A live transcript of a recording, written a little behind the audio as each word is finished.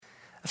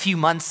A few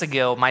months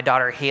ago, my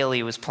daughter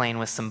Haley was playing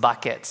with some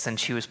buckets and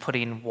she was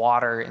putting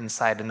water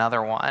inside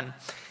another one.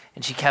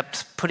 And she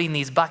kept putting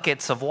these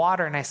buckets of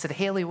water and I said,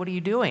 "Haley, what are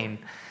you doing?"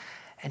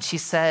 And she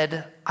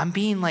said, "I'm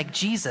being like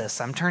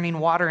Jesus. I'm turning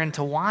water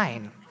into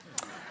wine."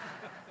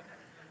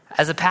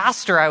 As a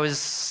pastor, I was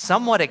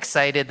somewhat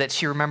excited that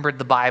she remembered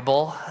the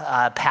Bible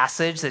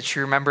passage, that she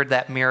remembered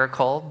that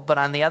miracle. But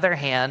on the other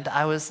hand,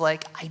 I was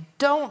like, I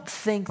don't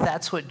think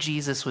that's what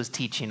Jesus was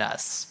teaching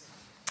us.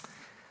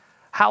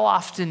 How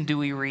often do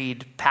we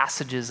read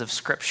passages of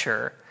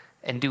Scripture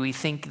and do we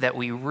think that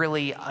we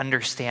really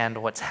understand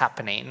what's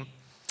happening?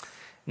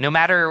 No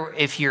matter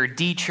if you're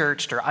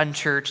de-churched or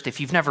unchurched, if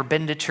you've never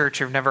been to church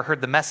or have never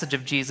heard the message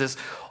of Jesus,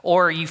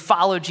 or you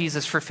follow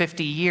Jesus for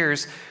 50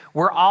 years,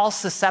 we're all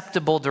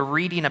susceptible to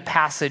reading a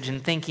passage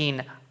and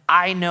thinking,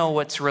 I know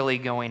what's really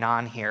going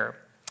on here.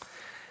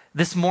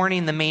 This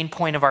morning, the main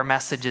point of our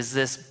message is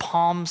this: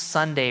 Palm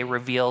Sunday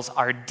reveals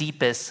our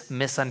deepest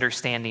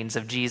misunderstandings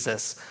of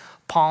Jesus.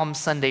 Palm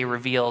Sunday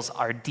reveals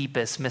our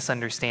deepest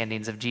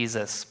misunderstandings of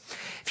Jesus.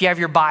 If you have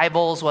your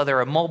Bibles, whether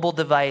a mobile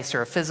device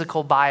or a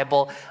physical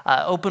Bible,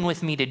 open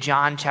with me to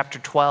John chapter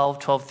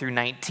 12 through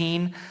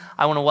 19.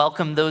 I want to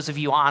welcome those of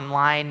you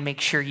online.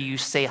 Make sure you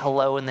say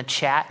hello in the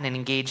chat and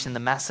engage in the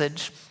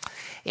message.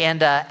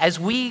 And as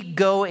we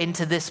go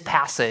into this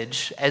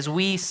passage, as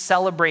we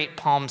celebrate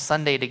Palm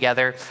Sunday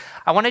together,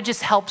 I want to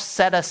just help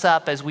set us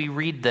up as we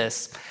read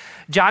this.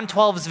 John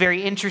 12 is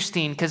very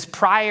interesting because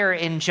prior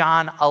in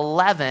John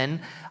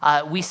 11,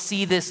 we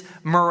see this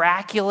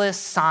miraculous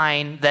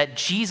sign that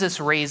Jesus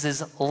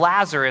raises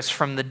Lazarus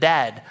from the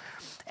dead.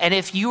 And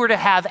if you were to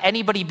have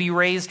anybody be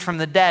raised from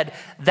the dead,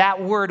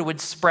 that word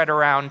would spread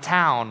around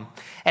town.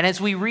 And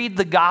as we read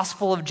the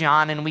Gospel of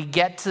John and we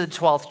get to the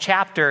 12th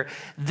chapter,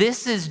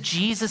 this is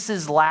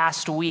Jesus's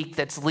last week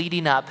that's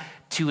leading up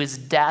to his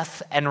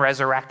death and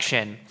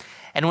resurrection.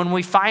 And when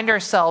we find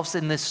ourselves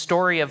in this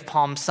story of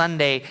Palm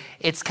Sunday,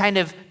 it's kind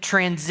of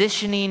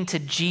transitioning to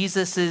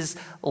Jesus's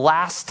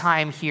last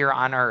time here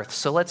on earth.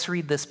 So let's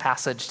read this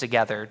passage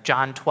together.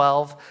 John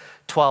 12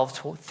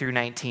 through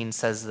 19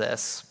 says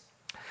this.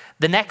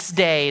 The next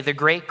day, the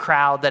great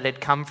crowd that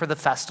had come for the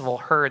festival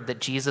heard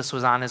that Jesus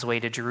was on his way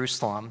to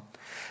Jerusalem.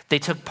 They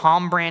took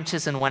palm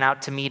branches and went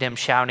out to meet him,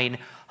 shouting,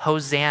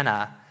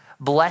 "Hosanna!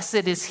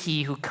 Blessed is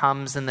he who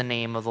comes in the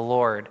name of the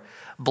Lord.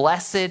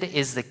 Blessed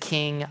is the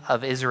King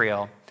of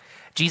Israel."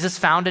 Jesus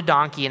found a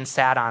donkey and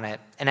sat on it.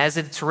 And as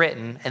it's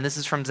written, and this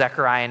is from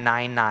Zechariah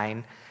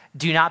 9:9,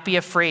 "Do not be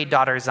afraid,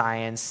 daughter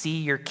Zion.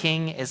 See, your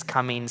king is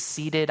coming,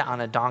 seated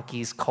on a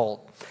donkey's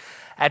colt."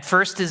 At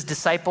first, his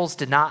disciples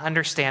did not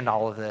understand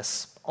all of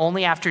this.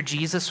 Only after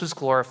Jesus was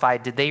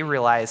glorified did they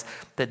realize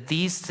that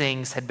these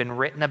things had been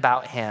written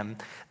about him,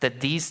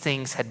 that these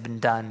things had been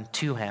done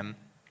to him.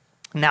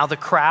 Now the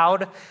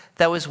crowd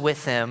that was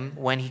with him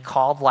when he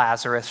called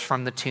Lazarus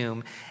from the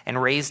tomb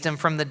and raised him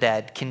from the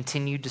dead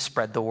continued to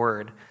spread the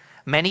word.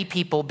 Many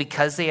people,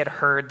 because they had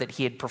heard that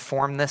he had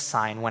performed this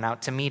sign, went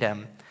out to meet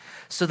him.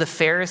 So the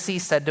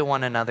Pharisees said to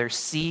one another,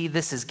 "See,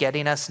 this is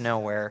getting us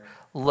nowhere.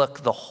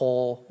 Look, the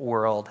whole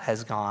world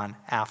has gone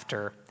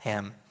after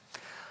him."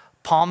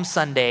 Palm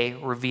Sunday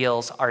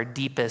reveals our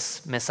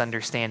deepest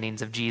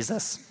misunderstandings of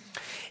Jesus.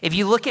 If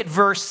you look at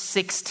verse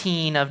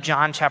 16 of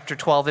John chapter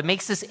 12, it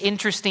makes this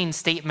interesting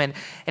statement,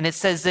 and it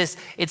says this: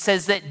 it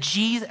says that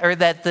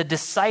that the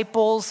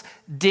disciples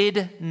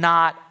did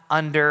not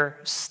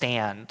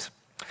understand.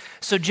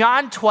 So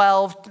John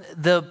 12,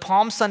 the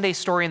Palm Sunday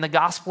story in the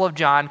Gospel of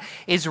John,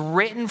 is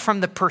written from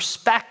the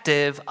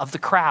perspective of the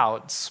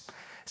crowds.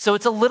 So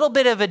it's a little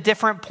bit of a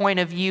different point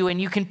of view, and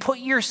you can put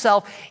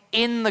yourself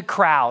in the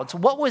crowds.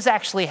 What was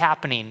actually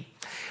happening?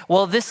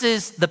 Well, this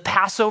is the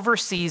Passover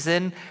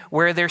season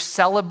where they're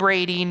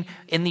celebrating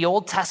in the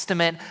Old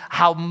Testament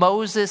how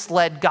Moses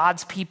led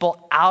God's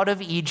people out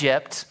of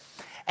Egypt.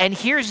 And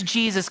here's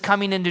Jesus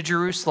coming into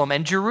Jerusalem.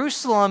 And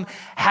Jerusalem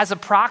has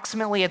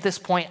approximately at this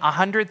point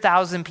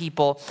 100,000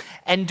 people.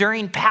 And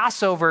during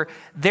Passover,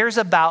 there's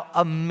about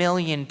 1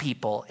 million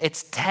people.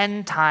 It's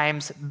 10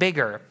 times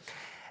bigger.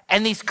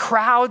 And these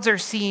crowds are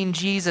seeing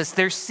Jesus.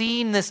 They're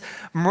seeing this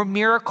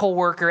miracle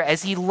worker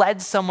as he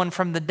led someone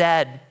from the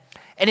dead.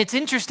 And it's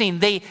interesting,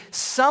 they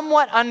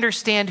somewhat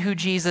understand who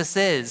Jesus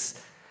is.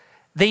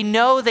 They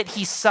know that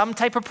he's some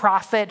type of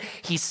prophet,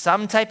 he's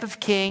some type of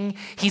king,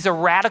 he's a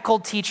radical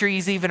teacher,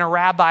 he's even a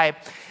rabbi.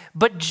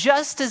 But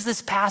just as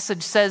this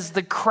passage says,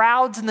 the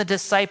crowds and the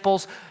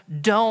disciples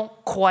don't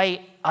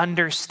quite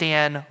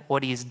understand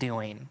what he's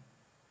doing.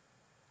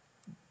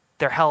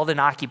 They're held in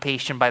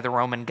occupation by the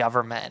Roman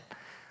government.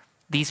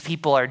 These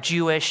people are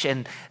Jewish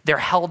and they're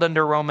held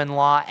under Roman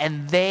law,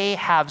 and they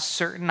have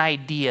certain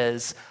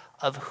ideas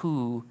of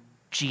who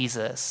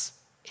Jesus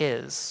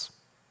is.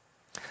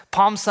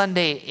 Palm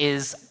Sunday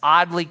is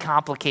oddly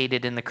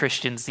complicated in the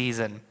Christian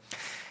season.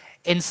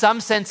 In some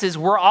senses,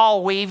 we're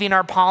all waving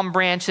our palm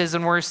branches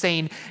and we're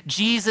saying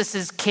Jesus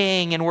is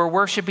king and we're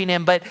worshiping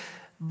him, but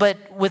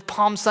But with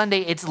Palm Sunday,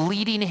 it's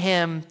leading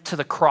him to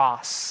the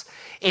cross.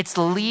 It's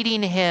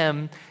leading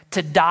him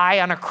to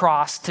die on a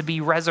cross, to be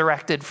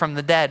resurrected from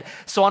the dead.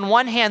 So on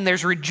one hand,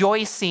 there's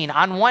rejoicing.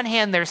 On one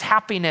hand, there's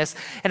happiness.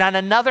 And on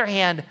another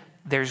hand,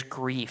 there's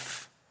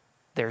grief,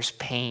 there's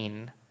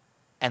pain,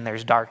 and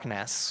there's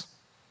darkness.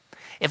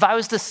 If I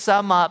was to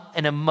sum up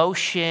an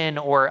emotion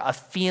or a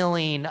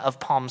feeling of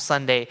Palm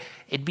Sunday,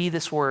 it'd be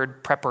this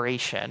word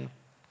preparation.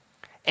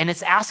 And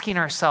it's asking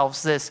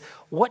ourselves this: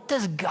 what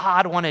does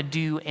God want to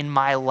do in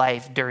my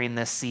life during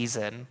this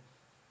season?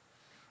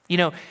 You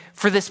know,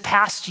 for this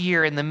past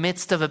year, in the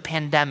midst of a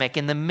pandemic,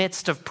 in the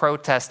midst of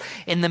protest,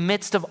 in the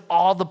midst of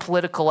all the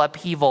political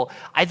upheaval,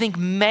 I think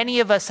many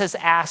of us has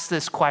asked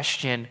this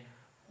question: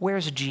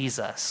 where's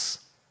Jesus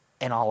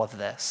in all of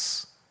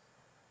this?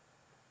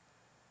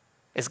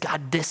 Is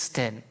God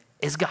distant?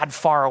 Is God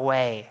far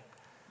away?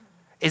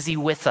 Is he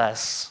with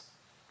us?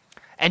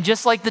 And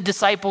just like the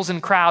disciples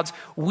and crowds,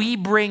 we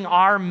bring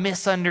our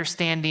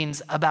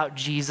misunderstandings about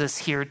Jesus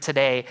here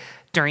today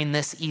during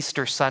this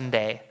Easter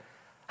Sunday.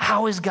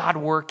 How is God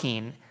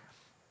working?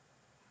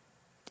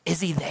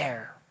 Is he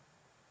there?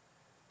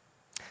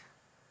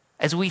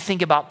 As we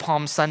think about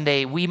Palm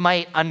Sunday, we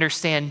might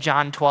understand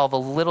John 12 a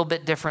little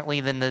bit differently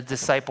than the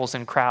disciples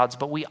and crowds,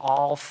 but we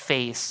all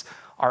face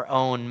our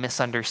own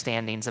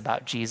misunderstandings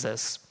about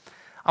Jesus.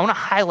 I want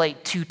to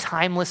highlight two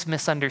timeless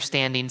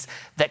misunderstandings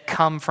that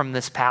come from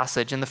this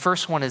passage. And the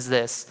first one is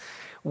this: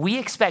 we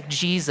expect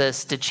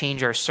Jesus to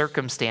change our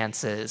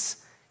circumstances.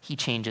 He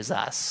changes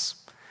us.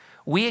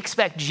 We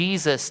expect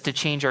Jesus to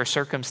change our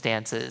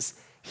circumstances.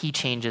 He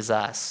changes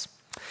us.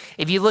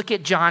 If you look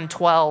at John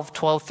 12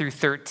 through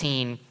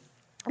 13,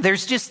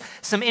 there's just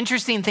some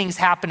interesting things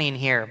happening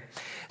here.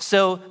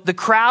 So the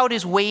crowd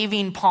is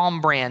waving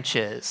palm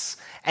branches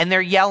and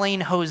they're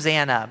yelling,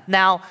 Hosanna.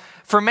 Now,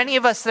 for many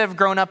of us that have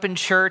grown up in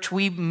church,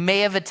 we may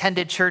have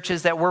attended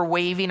churches that we're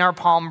waving our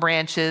palm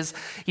branches.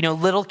 You know,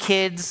 little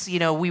kids,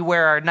 we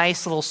wear our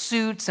nice little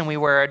suits and we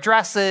wear our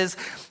dresses.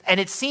 And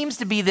it seems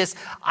to be this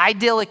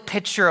idyllic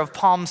picture of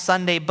Palm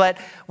Sunday. But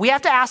we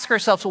have to ask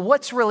ourselves, well,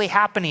 what's really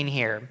happening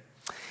here?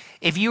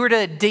 If you were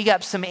to dig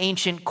up some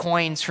ancient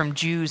coins from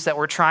Jews that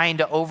were trying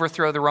to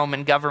overthrow the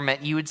Roman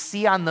government, you would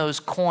see on those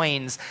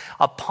coins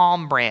a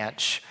palm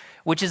branch,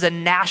 which is a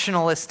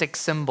nationalistic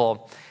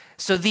symbol.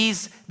 So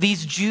these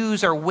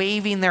Jews are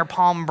waving their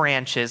palm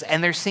branches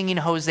and they're singing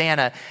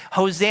Hosanna.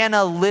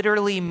 Hosanna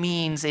literally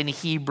means in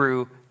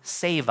Hebrew,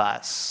 save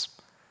us.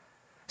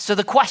 So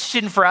the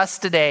question for us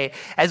today,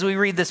 as we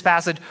read this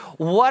passage,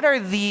 what are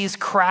these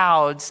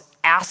crowds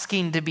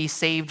asking to be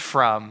saved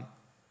from?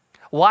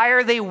 Why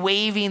are they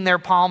waving their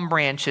palm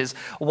branches?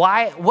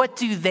 What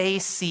do they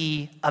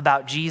see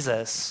about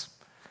Jesus?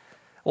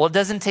 Well, it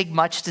doesn't take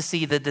much to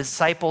see the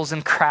disciples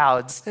and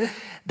crowds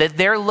that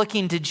they're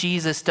looking to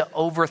Jesus to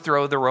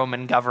overthrow the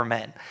Roman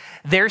government.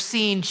 They're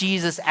seeing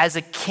Jesus as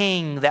a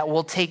king that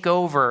will take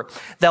over,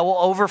 that will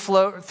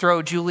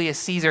overthrow Julius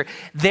Caesar.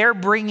 They're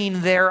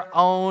bringing their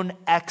own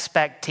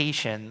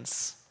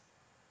expectations.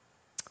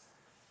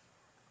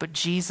 But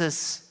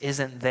Jesus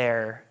isn't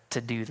there to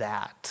do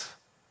that.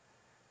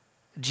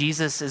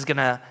 Jesus is going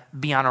to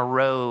be on a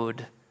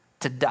road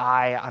to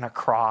die on a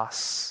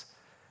cross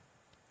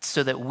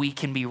so that we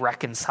can be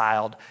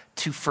reconciled,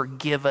 to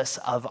forgive us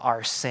of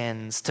our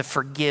sins, to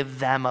forgive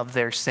them of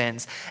their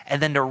sins,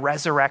 and then to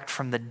resurrect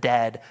from the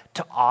dead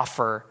to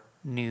offer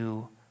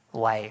new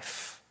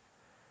life.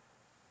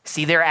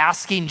 See, they're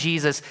asking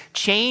Jesus,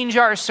 change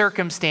our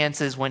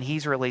circumstances, when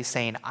he's really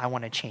saying, I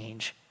want to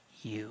change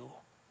you.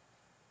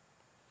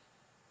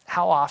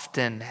 How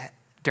often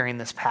during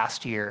this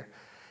past year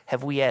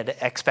have we had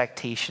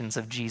expectations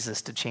of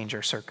Jesus to change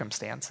our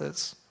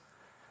circumstances?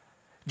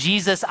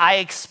 Jesus, I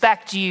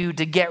expect you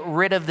to get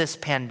rid of this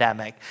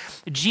pandemic.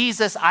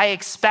 Jesus, I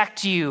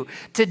expect you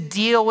to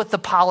deal with the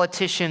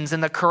politicians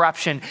and the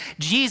corruption.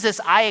 Jesus,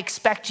 I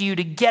expect you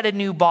to get a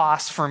new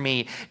boss for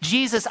me.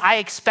 Jesus, I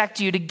expect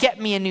you to get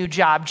me a new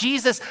job.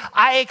 Jesus,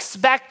 I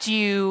expect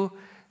you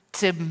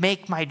to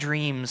make my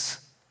dreams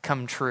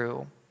come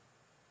true.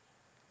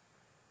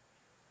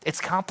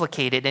 It's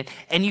complicated,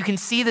 and you can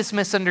see this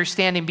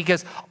misunderstanding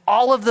because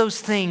all of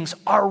those things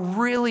are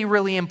really,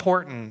 really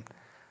important.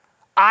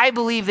 I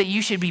believe that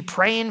you should be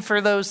praying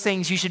for those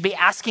things. You should be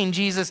asking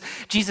Jesus,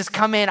 Jesus,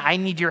 come in, I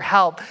need your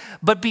help.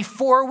 But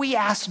before we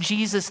ask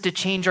Jesus to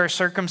change our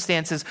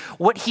circumstances,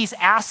 what he's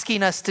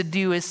asking us to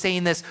do is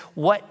saying this: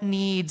 what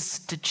needs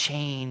to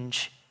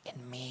change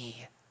in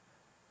me?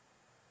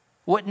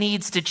 What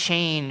needs to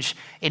change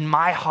in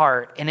my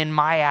heart and in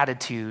my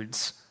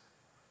attitudes?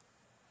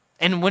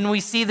 And when we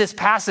see this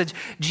passage,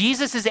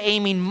 Jesus is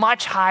aiming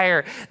much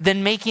higher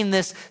than making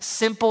this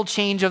simple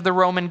change of the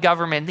Roman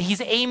government.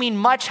 He's aiming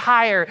much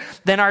higher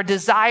than our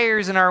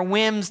desires and our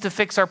whims to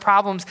fix our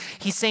problems.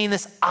 He's saying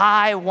this: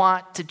 I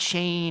want to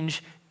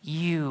change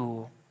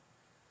you.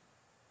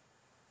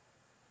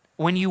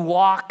 When you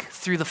walk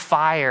through the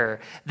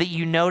fire, that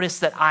you notice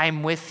that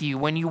I'm with you.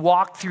 When you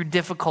walk through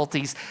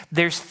difficulties,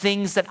 there's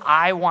things that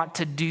I want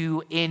to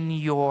do in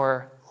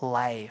your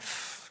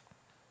life.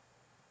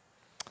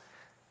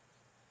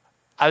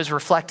 I was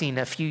reflecting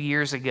a few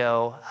years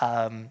ago,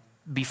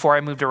 before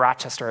I moved to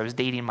Rochester, I was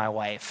dating my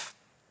wife.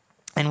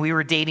 And we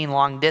were dating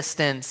long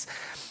distance.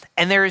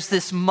 And there was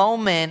this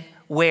moment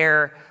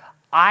where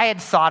I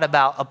had thought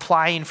about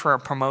applying for a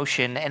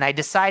promotion, and I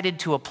decided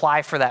to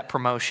apply for that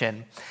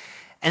promotion.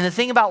 And the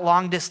thing about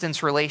long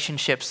distance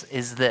relationships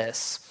is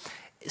this: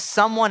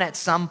 someone at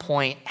some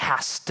point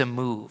has to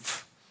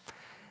move.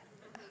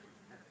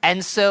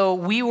 And so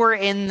we were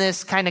in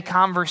this kind of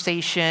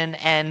conversation,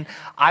 and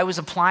I was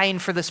applying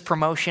for this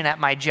promotion at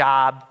my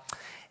job.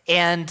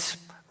 And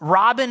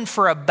Robin,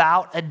 for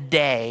about a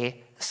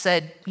day,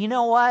 said, "You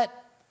know what?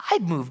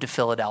 I'd move to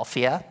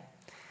Philadelphia."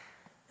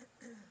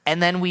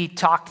 And then we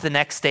talked the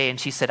next day, and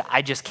she said,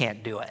 "I just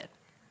can't do it."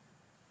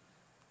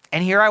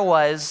 And here I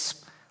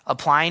was,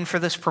 applying for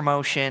this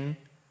promotion,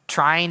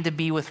 trying to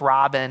be with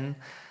Robin,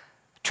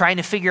 trying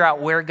to figure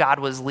out where God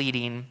was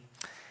leading.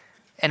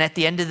 And at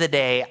the end of the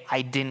day,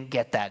 I didn't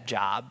get that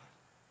job.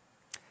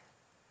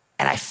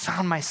 And I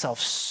found myself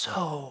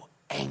so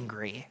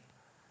angry.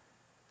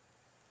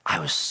 I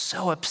was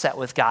so upset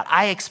with God.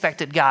 I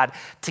expected God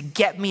to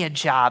get me a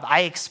job.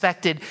 I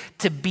expected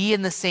to be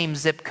in the same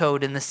zip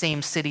code, in the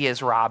same city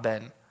as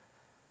Robin.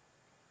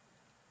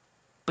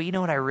 But you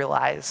know what I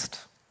realized?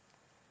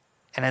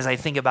 And as I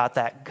think about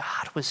that,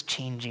 God was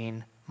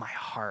changing my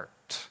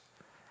heart.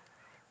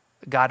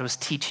 God was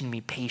teaching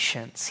me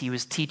patience. He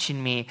was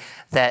teaching me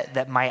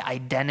that my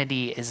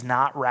identity is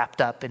not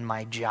wrapped up in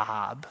my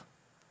job.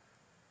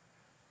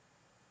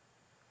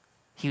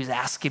 He was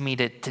asking me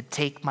to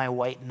take my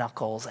white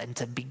knuckles and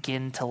to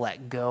begin to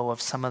let go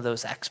of some of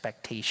those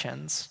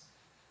expectations.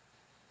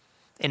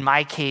 In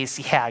my case,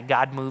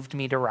 God moved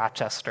me to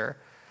Rochester.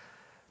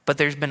 But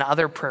there's been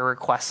other prayer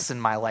requests in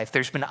my life.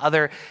 There's been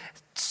other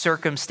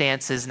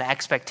circumstances and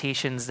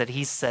expectations that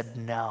he said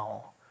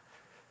no.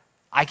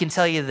 I can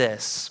tell you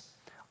this: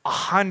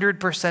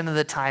 100% of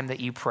the time that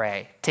you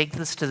pray, take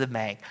this to the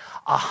bank,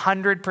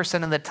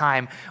 100% of the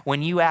time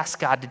when you ask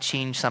God to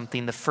change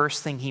something, the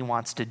first thing he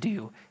wants to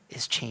do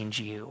is change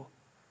you.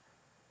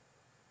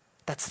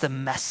 That's the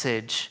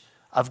message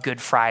of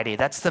Good Friday.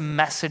 That's the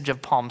message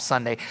of Palm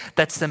Sunday.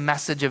 That's the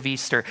message of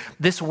Easter.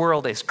 This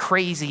world is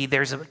crazy.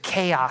 There's a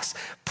chaos.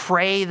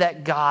 Pray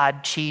that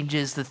God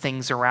changes the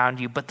things around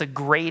you. But the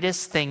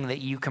greatest thing that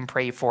you can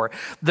pray for,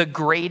 the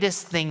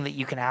greatest thing that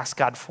you can ask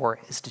God for,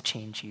 is to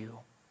change you.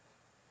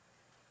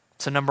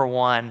 So number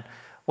one,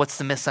 what's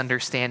the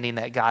misunderstanding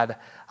that God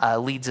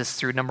leads us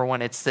through? Number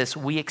one, it's this: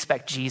 we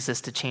expect Jesus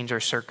to change our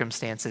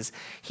circumstances.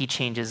 He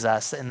changes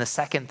us. And the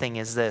second thing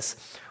is this: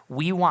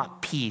 we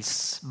want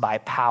peace by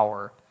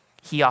power.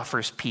 He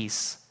offers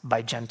peace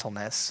by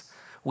gentleness.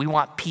 We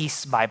want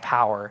peace by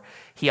power.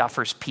 He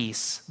offers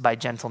peace by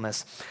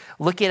gentleness.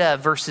 Look at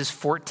verses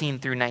 14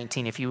 through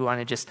 19. If you want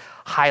to just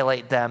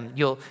highlight them,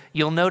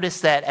 you'll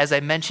notice that, as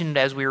I mentioned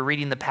as we were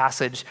reading the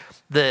passage,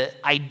 the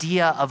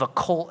idea of a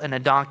colt and a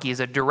donkey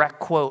is a direct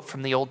quote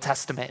from the Old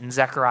Testament in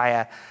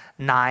Zechariah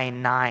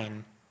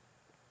 9:9.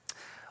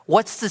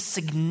 What's the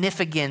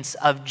significance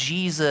of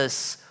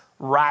Jesus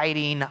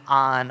riding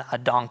on a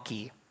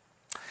donkey?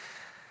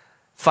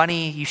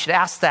 Funny, you should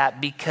ask that,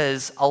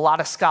 because a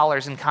lot of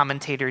scholars and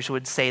commentators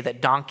would say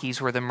that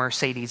donkeys were the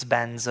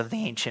Mercedes-Benz of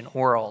the ancient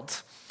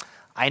world.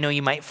 I know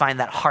you might find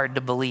that hard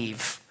to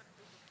believe.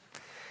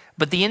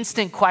 But the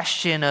instant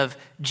question of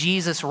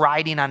Jesus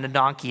riding on a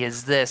donkey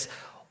is this: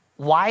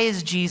 why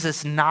is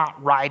Jesus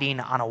not riding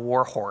on a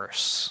war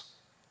horse?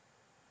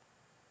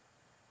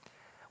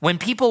 When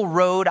people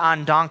rode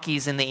on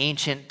donkeys in the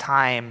ancient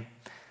time,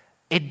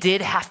 it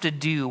did have to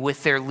do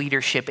with their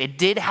leadership. It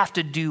did have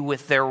to do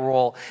with their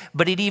role,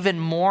 but it even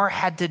more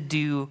had to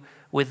do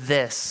with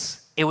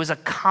this. It was a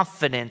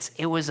confidence.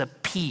 It was a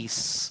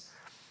peace.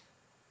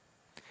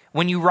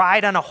 When you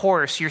ride on a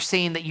horse, you're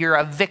saying that you're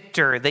a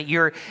victor, that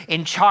you're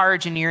in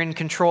charge and you're in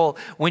control.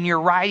 When you're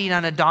riding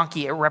on a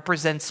donkey, it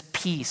represents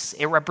peace.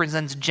 It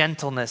represents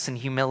gentleness and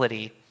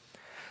humility.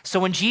 So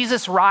when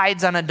Jesus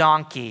rides on a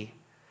donkey,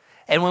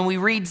 and when we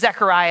read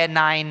Zechariah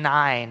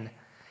 9:9,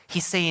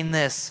 he's saying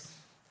this: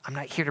 I'm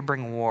not here to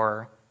bring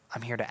war.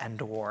 I'm here to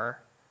end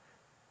war.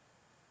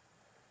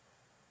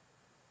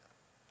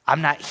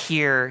 I'm not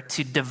here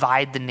to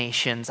divide the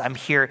nations. I'm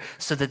here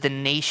so that the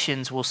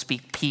nations will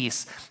speak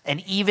peace.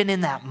 And even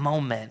in that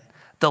moment,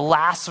 the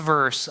last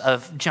verse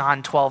of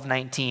John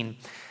 12:19,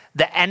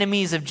 the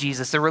enemies of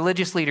Jesus, the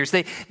religious leaders,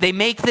 they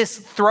make this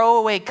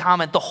throwaway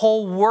comment: the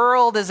whole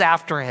world is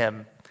after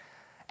him.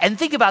 And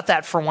think about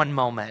that for one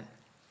moment.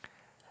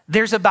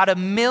 There's about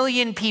 1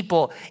 million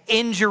people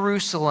in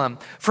Jerusalem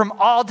from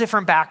all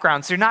different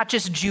backgrounds. They're not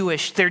just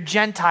Jewish, they're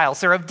Gentiles.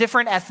 They're of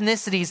different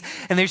ethnicities,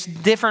 and there's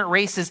different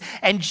races.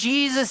 And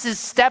Jesus is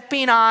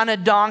stepping on a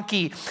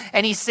donkey,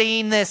 and he's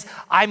saying this: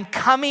 I'm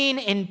coming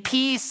in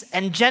peace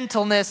and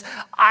gentleness.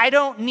 I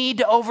don't need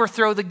to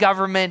overthrow the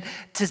government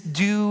to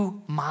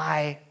do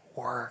my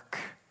work.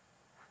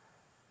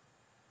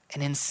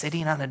 And in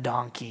sitting on a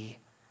donkey,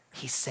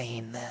 he's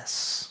saying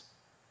this.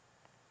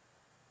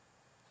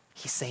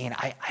 He's saying,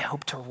 I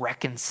hope to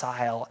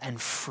reconcile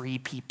and free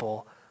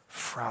people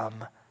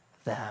from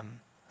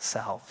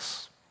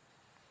themselves.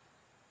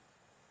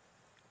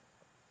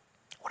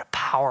 What a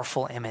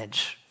powerful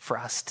image for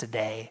us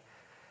today.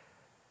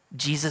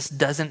 Jesus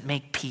doesn't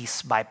make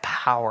peace by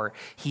power.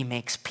 He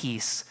makes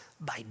peace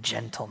by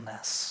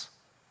gentleness.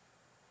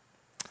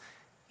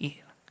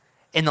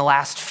 In the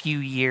last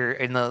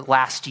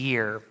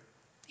year,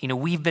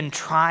 we've been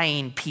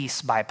trying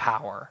peace by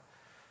power.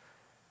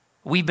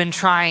 We've been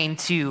trying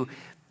to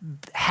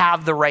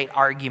have the right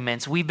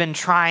arguments. We've been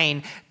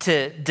trying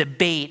to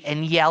debate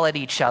and yell at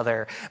each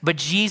other. But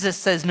Jesus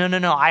says, no,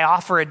 I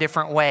offer a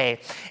different way.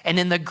 And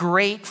in the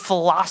great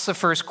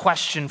philosopher's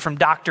question from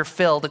Dr.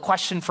 Phil, the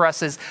question for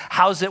us is,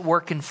 how's it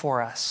working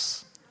for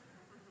us?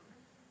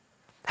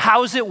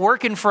 How's it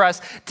working for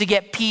us to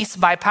get peace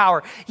by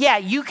power? Yeah,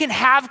 you can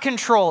have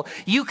control.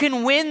 You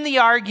can win the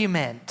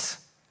argument.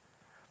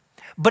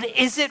 But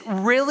is it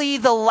really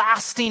the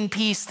lasting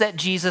peace that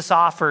Jesus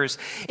offers?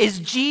 Is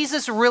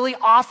Jesus really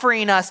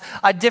offering us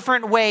a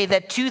different way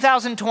that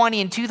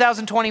 2020 and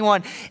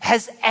 2021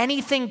 has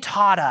anything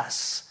taught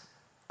us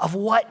of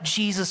what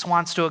Jesus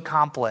wants to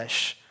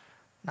accomplish?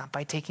 Not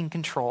by taking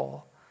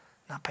control,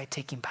 not by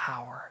taking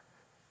power,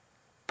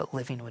 but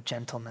living with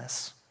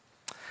gentleness.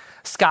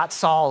 Scott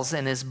Sauls,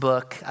 in his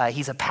book,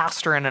 he's a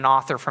pastor and an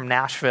author from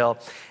Nashville.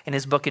 In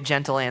his book, A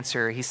Gentle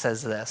Answer, he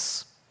says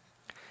this: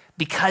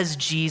 because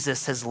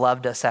Jesus has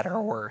loved us at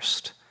our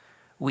worst,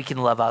 we can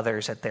love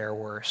others at their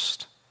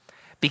worst.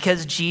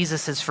 Because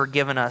Jesus has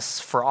forgiven us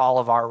for all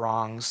of our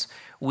wrongs,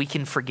 we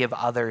can forgive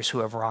others who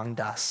have wronged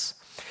us.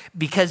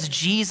 Because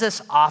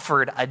Jesus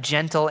offered a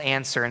gentle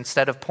answer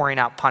instead of pouring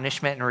out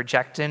punishment and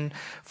rejection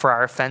for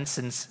our offense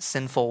and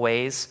sinful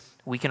ways,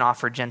 we can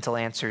offer gentle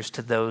answers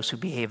to those who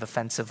behave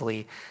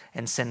offensively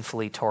and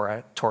sinfully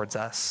towards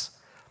us.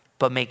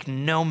 But make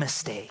no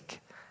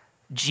mistake,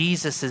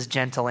 Jesus'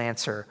 gentle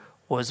answer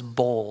was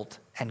bold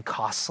and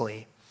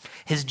costly.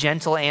 His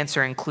gentle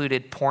answer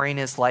included pouring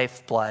his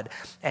lifeblood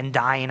and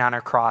dying on a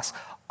cross.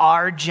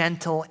 Our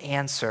gentle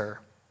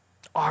answer,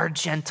 our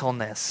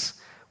gentleness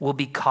will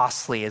be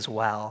costly as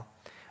well.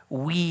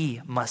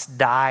 We must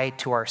die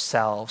to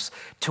ourselves,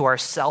 to our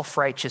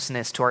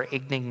self-righteousness, to our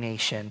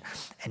indignation,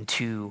 and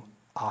to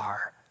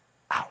our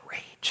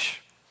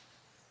outrage.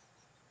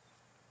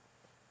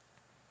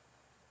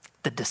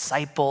 The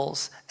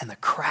disciples and the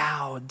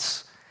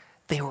crowds,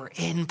 they were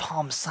in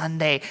Palm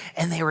Sunday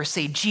and they were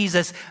saying,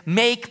 Jesus,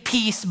 make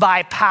peace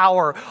by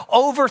power,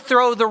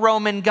 overthrow the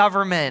Roman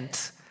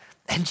government.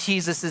 And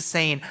Jesus is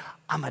saying,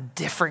 I'm a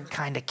different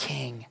kind of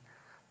king.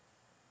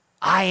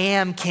 I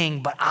am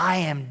king, but I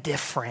am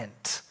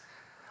different.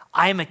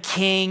 I am a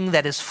king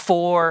that is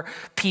for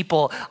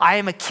people. I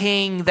am a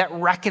king that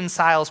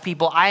reconciles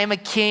people. I am a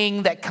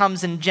king that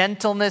comes in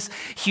gentleness,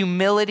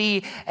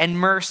 humility, and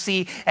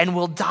mercy, and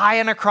will die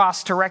on a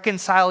cross to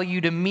reconcile you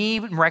to me,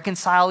 and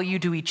reconcile you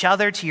to each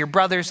other, to your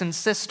brothers and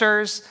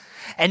sisters,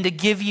 and to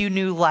give you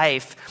new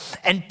life.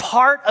 And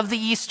part of the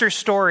Easter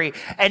story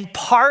and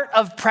part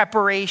of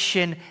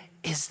preparation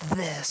is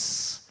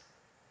this,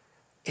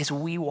 is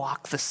we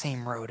walk the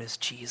same road as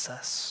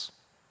Jesus.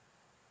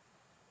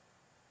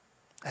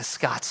 As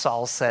Scott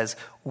Sauls says,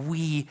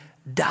 we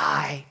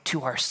die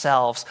to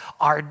ourselves.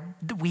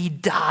 We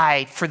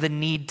die for the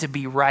need to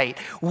be right.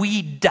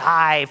 We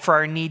die for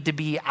our need to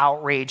be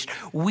outraged.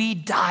 We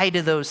die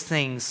to those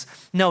things.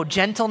 No,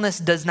 gentleness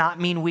does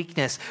not mean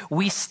weakness.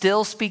 We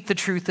still speak the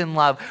truth in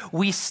love.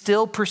 We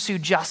still pursue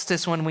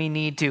justice when we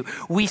need to.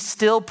 We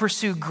still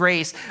pursue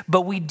grace,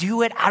 but we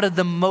do it out of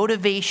the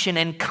motivation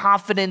and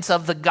confidence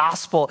of the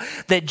gospel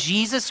that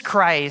Jesus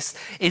Christ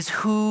is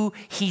who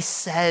he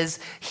says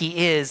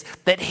he is,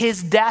 that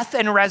his death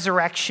and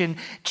resurrection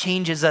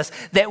changes us,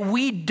 that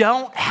we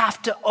don't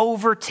have to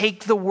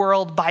overtake the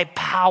world by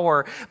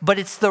power, but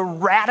it's the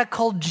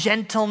radical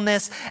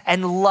gentleness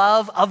and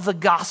love of the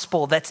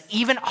gospel that's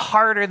even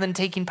harder than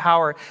taking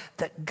power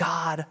that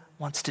God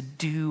wants to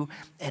do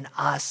in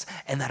us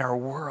and that our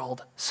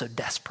world so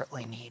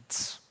desperately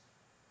needs.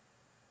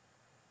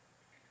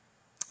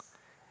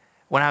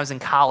 When I was in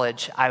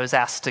college, I was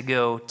asked to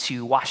go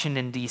to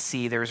Washington,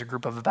 D.C. There was a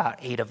group of about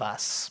 8 of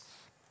us.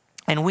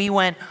 And we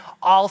went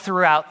all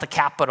throughout the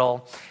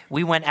Capitol.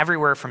 We went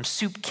everywhere from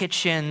soup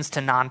kitchens to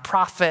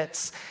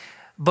nonprofits.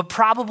 But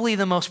probably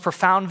the most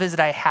profound visit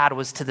I had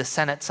was to the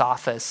Senate's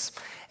office.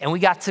 And we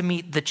got to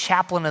meet the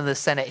chaplain of the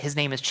Senate. His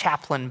name is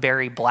Chaplain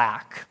Barry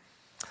Black.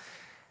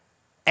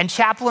 And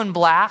Chaplain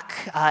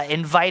Black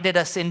invited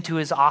us into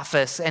his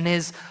office. And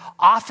his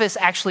office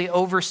actually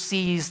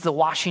oversees the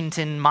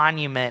Washington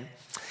Monument.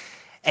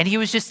 And he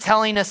was just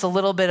telling us a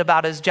little bit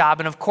about his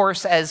job. And of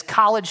course, as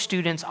college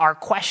students, our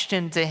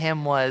question to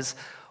him was,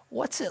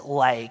 what's it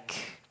like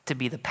to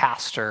be the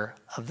pastor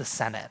of the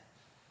Senate?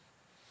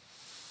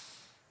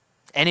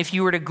 And if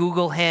you were to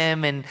Google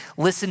him and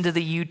listen to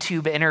the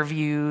YouTube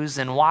interviews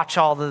and watch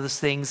all of those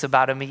things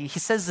about him, he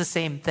says the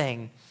same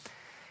thing.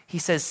 He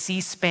says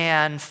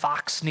C-SPAN,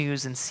 Fox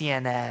News, and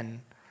CNN,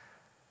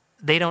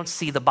 they don't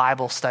see the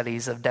Bible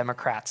studies of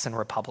Democrats and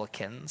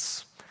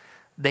Republicans.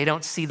 They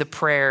don't see the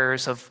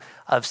prayers of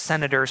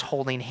senators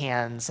holding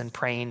hands and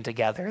praying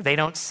together. They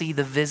don't see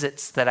the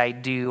visits that I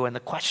do and the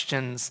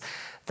questions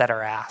that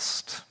are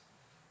asked.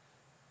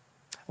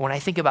 When I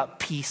think about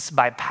peace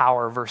by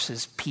power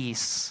versus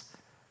peace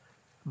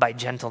by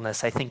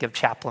gentleness, I think of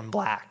Chaplain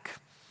Black.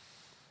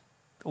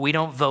 We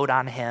don't vote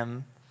on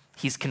him.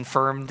 He's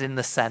confirmed in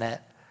the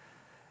Senate.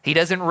 He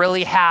doesn't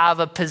really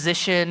have a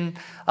position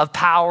of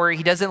power.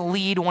 He doesn't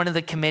lead one of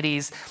the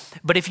committees.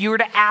 But if you were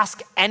to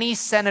ask any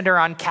senator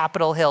on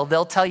Capitol Hill,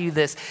 they'll tell you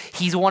this: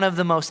 he's one of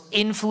the most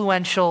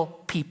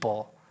influential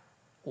people.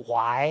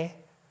 Why?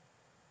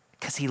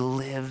 Because he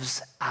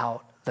lives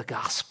out the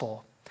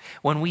gospel.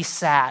 When we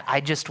sat,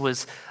 I just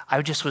was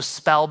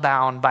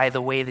spellbound by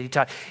the way that he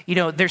talked. You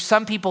know, there's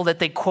some people that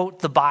they quote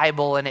the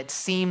Bible and it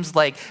seems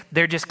like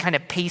they're just kind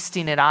of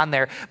pasting it on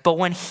there. But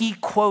when he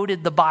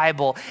quoted the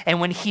Bible and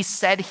when he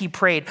said he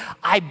prayed,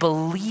 I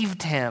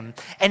believed him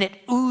and it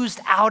oozed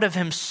out of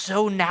him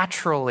so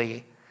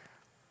naturally.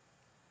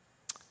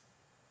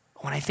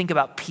 When I think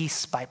about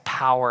peace by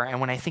power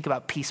and when I think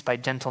about peace by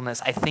gentleness,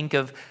 I think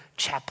of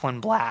Chaplain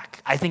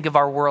Black. I think of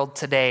our world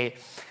today,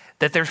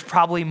 that there's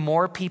probably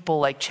more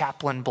people like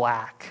Chaplain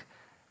Black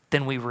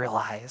than we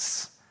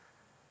realize.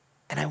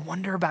 And I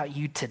wonder about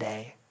you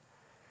today,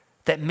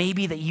 that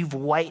maybe that you've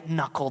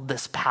white-knuckled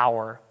this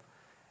power.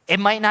 It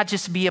might not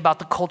just be about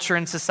the culture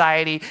and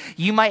society.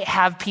 You might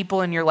have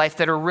people in your life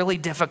that are really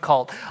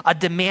difficult, a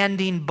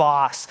demanding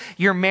boss.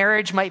 Your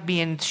marriage might be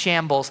in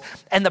shambles.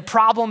 And the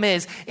problem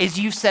is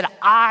you've said,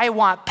 I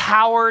want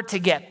power to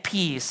get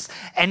peace.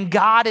 And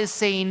God is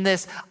saying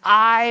this: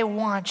 I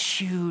want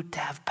you to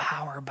have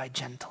power by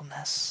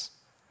gentleness.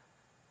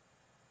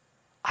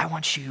 I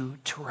want you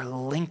to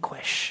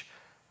relinquish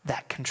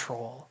that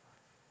control.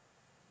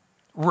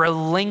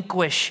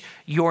 Relinquish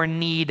your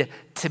need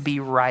to be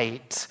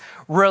right.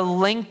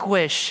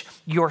 Relinquish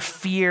your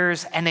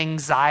fears and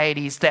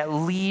anxieties that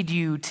lead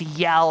you to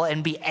yell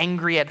and be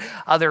angry at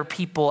other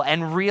people,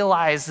 and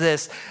realize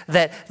this,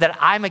 that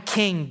I'm a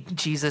king,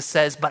 Jesus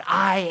says, but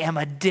I am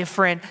a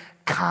different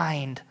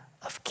kind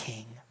of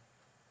king.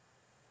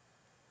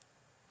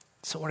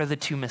 So what are the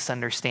two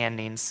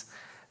misunderstandings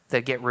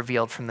that get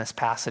revealed from this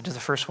passage? The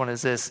first one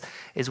is this: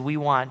 we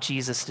want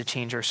Jesus to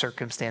change our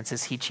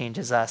circumstances. He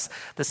changes us.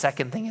 The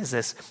second thing is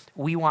this: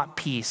 we want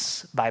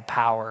peace by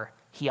power.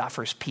 He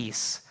offers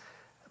peace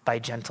by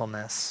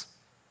gentleness.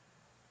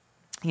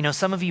 You know,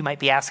 some of you might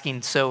be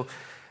asking, so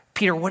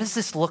Peter, what does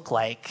this look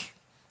like?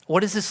 What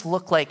does this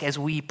look like as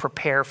we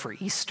prepare for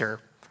Easter?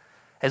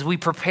 As we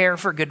prepare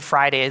for Good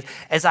Friday,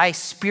 as I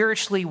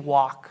spiritually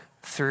walk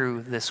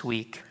through this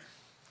week?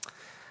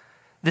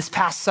 This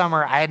past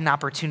summer, I had an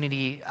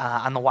opportunity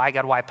on the Why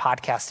God Why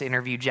podcast to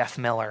interview Jeff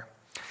Miller.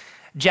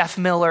 Jeff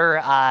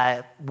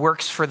Miller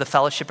works for the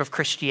Fellowship of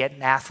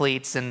Christian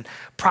Athletes, and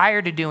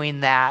prior to doing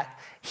that,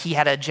 he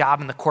had a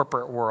job in the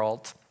corporate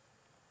world.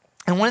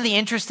 And one of the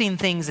interesting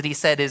things that he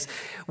said is,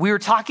 we were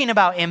talking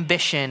about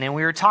ambition, and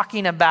we were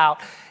talking about,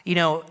 you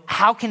know,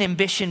 how can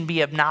ambition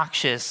be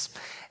obnoxious?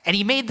 And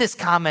he made this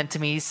comment to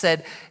me. He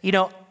said, you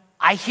know,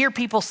 I hear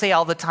people say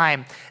all the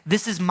time,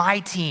 this is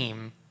my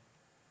team.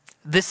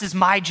 This is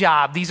my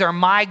job. These are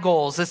my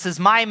goals. This is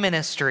my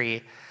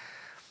ministry.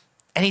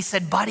 And he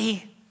said,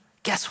 buddy,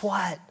 guess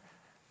what?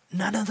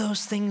 None of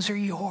those things are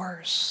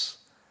yours.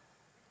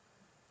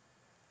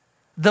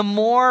 The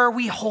more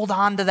we hold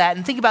on to that,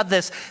 and think about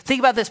this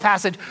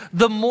passage,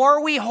 the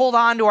more we hold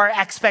on to our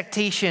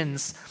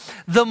expectations,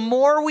 the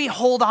more we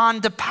hold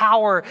on to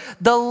power,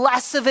 the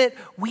less of it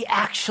we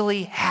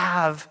actually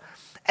have.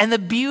 And the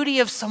beauty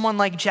of someone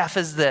like Jeff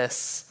is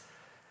this: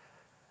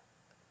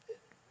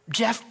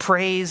 Jeff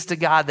prays to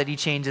God that he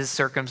changes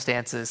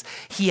circumstances.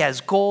 He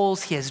has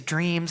goals, he has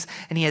dreams,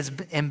 and he has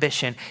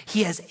ambition.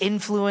 He has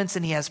influence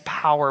and he has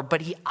power,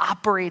 but he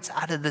operates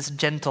out of this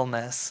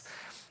gentleness.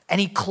 And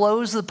he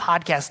closed the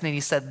podcast and he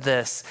said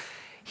this.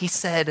 He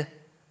said,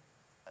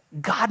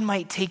 God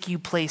might take you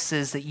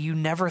places that you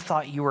never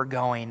thought you were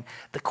going.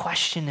 The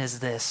question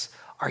is this: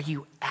 are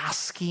you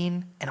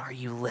asking and are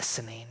you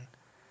listening?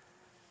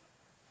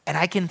 And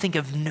I can think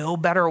of no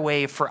better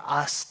way for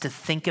us to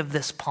think of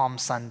this Palm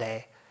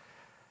Sunday.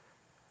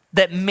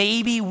 That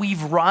maybe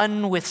we've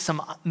run with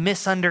some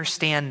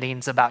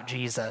misunderstandings about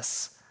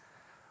Jesus.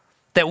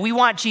 That we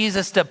want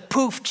Jesus to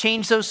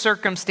change those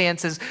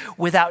circumstances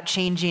without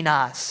changing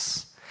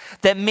us.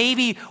 That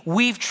maybe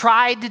we've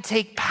tried to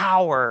take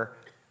power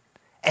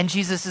and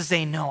Jesus is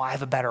saying, no, I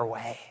have a better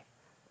way.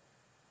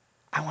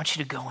 I want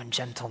you to go in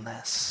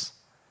gentleness.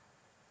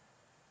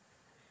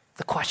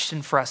 The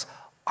question for us: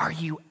 are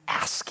you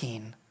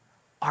asking?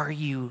 Are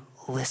you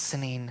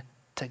listening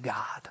to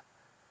God?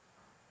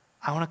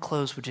 I want to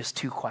close with just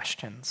two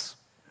questions.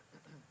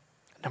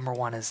 Number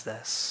one is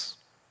this: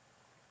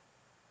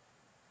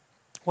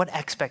 what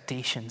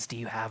expectations do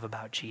you have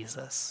about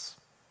Jesus?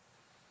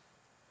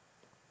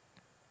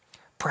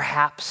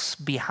 Perhaps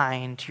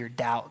behind your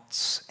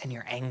doubts and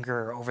your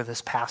anger over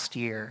this past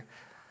year,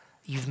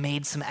 you've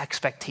made some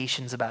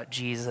expectations about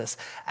Jesus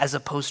as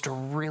opposed to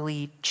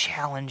really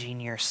challenging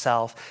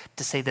yourself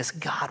to say this: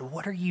 God,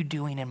 what are you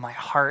doing in my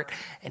heart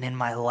and in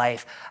my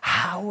life?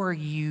 How are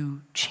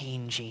you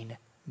changing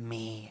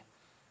me?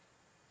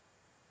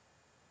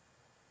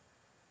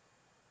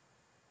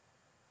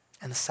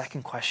 And the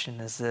second question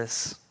is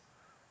this: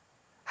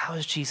 how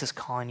is Jesus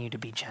calling you to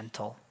be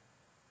gentle?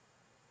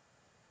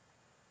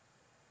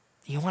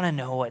 You want to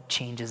know what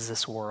changes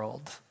this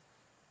world?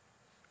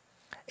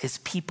 Is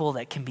people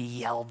that can be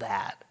yelled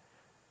at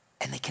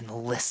and they can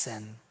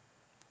listen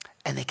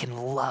and they can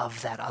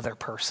love that other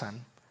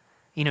person.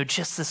 You know,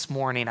 just this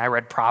morning I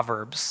read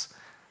Proverbs.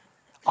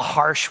 A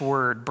harsh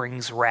word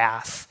brings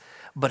wrath,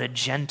 but a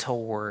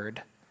gentle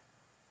word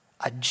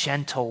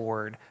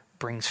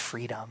brings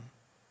freedom.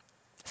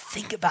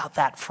 Think about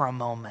that for a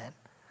moment.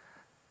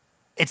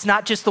 It's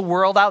not just the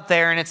world out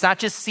there, and it's not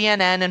just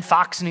CNN and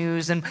Fox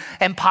News and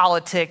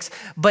politics,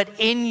 but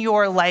in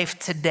your life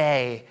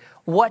today,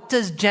 what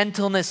does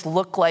gentleness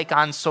look like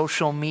on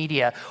social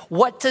media?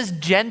 What does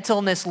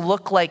gentleness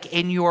look like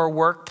in your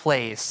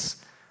workplace?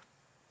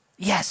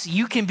 Yes,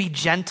 you can be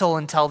gentle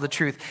and tell the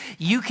truth.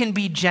 You can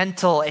be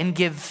gentle and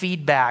give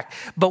feedback.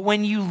 But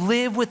when you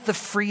live with the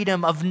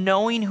freedom of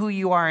knowing who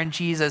you are in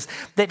Jesus,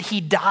 that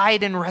he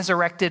died and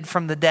resurrected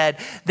from the dead,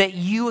 that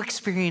you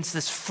experience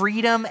this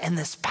freedom and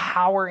this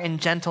power and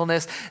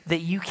gentleness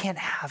that you can't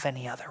have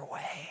any other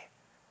way.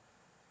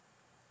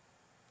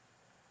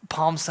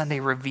 Palm Sunday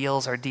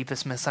reveals our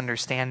deepest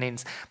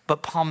misunderstandings,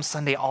 but Palm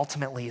Sunday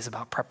ultimately is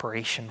about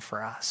preparation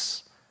for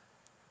us.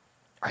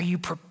 Are you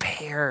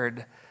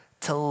prepared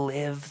to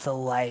live the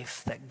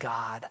life that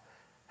God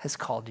has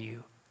called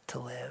you to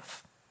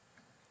live?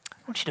 I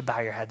want you to bow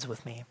your heads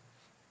with me.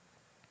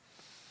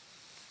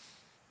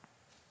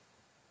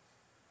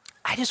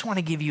 I just want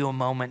to give you a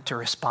moment to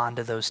respond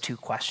to those two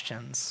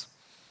questions.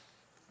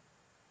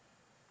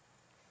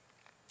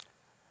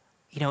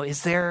 You know,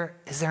 is there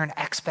an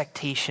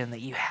expectation that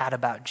you had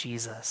about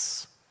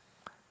Jesus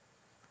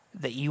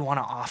that you want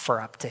to offer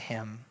up to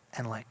him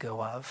and let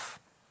go of?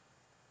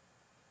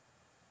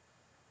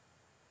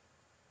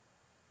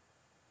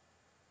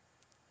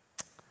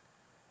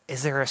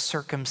 Is there a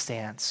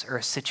circumstance or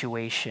a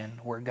situation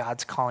where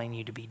God's calling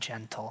you to be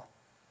gentle?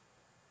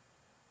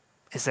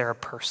 Is there a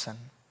person?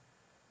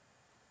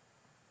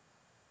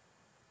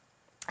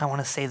 I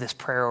want to say this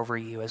prayer over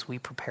you as we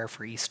prepare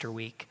for Easter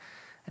week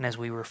and as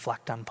we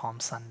reflect on Palm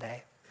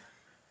Sunday.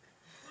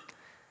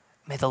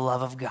 May the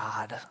love of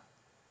God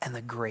and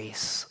the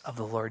grace of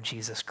the Lord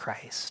Jesus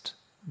Christ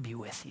be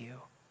with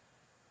you.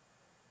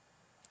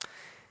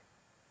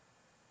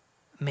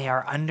 May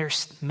our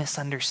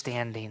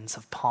misunderstandings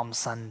of Palm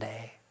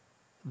Sunday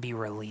be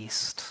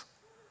released.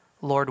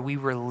 Lord, we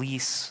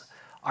release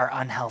our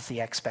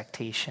unhealthy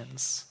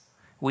expectations.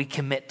 We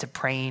commit to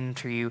praying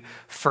for you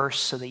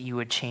first so that you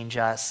would change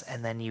us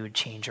and then you would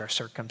change our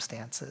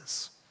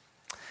circumstances.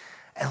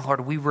 And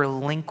Lord, we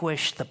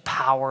relinquish the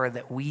power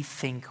that we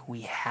think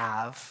we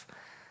have.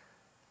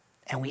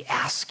 And we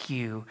ask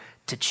you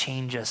to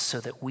change us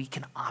so that we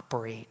can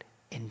operate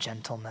in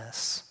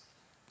gentleness.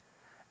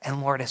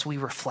 And Lord, as we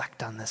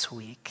reflect on this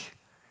week,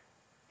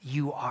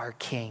 you are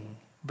King,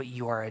 but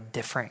you are a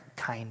different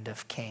kind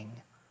of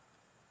King.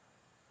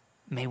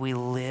 May we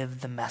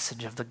live the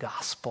message of the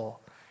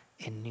gospel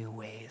in new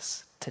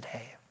ways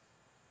today.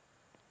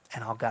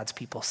 And all God's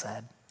people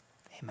said,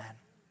 amen.